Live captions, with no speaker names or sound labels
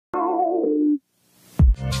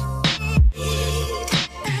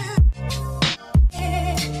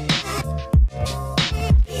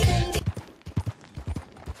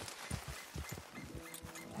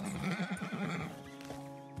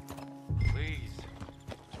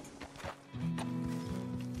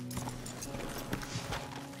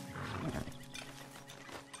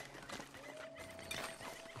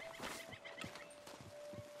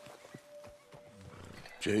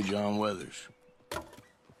J. John Weathers.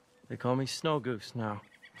 They call me Snow Goose now.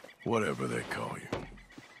 Whatever they call you.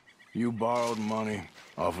 You borrowed money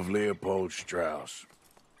off of Leopold Strauss.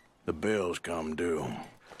 The bill's come due.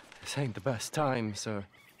 This ain't the best time, sir.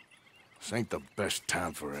 This ain't the best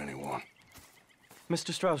time for anyone.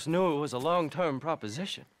 Mr. Strauss knew it was a long-term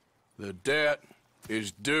proposition. The debt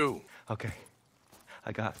is due. Okay.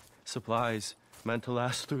 I got supplies meant to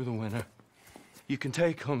last through the winter. You can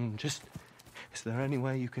take them, just... Is there any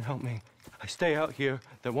way you can help me? I stay out here,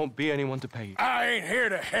 there won't be anyone to pay you. I ain't here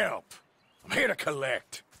to help. I'm here to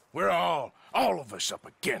collect. We're all of us up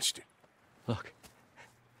against it. Look,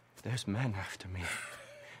 there's men after me.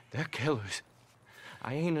 They're killers.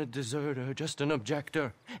 I ain't a deserter, just an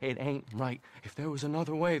objector. It ain't right. If there was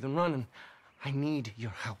another way than running, I need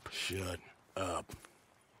your help. Shut up.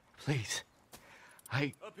 Please. Up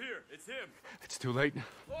here, it's him. It's too late.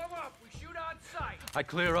 Form up, we shoot on sight. I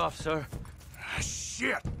clear off, sir. Ah,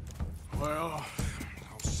 shit. Well,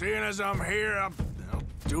 seeing as I'm here, I'll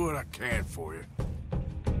do what I can for you.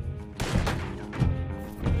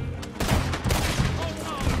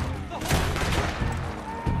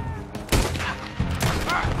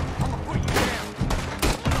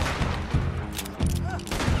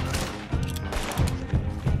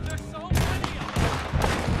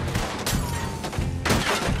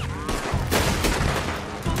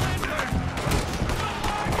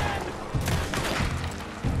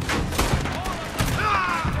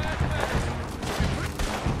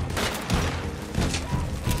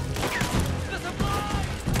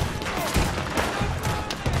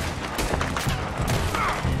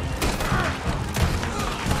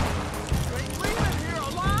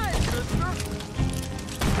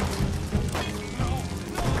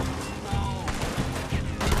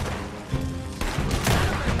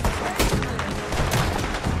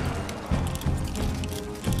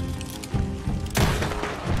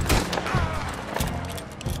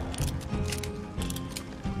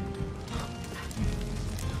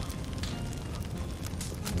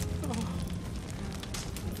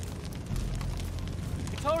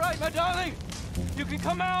 It's all right, my darling. You can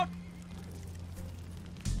come out.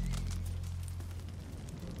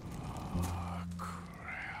 Oh,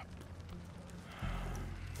 crap.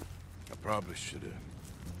 I probably should have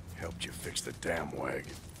helped you fix the damn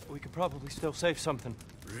wagon. We could probably still save something.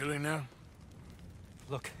 Really now?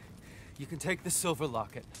 Look, you can take the silver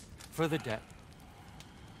locket for the debt.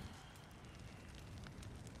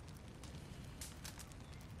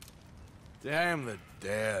 Damn the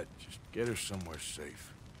dad. Just get her somewhere safe.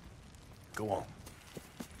 Go on.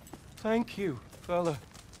 Thank you, fella.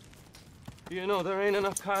 You know, there ain't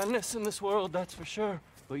enough kindness in this world, that's for sure.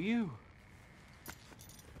 But you...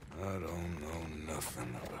 I don't know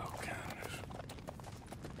nothing about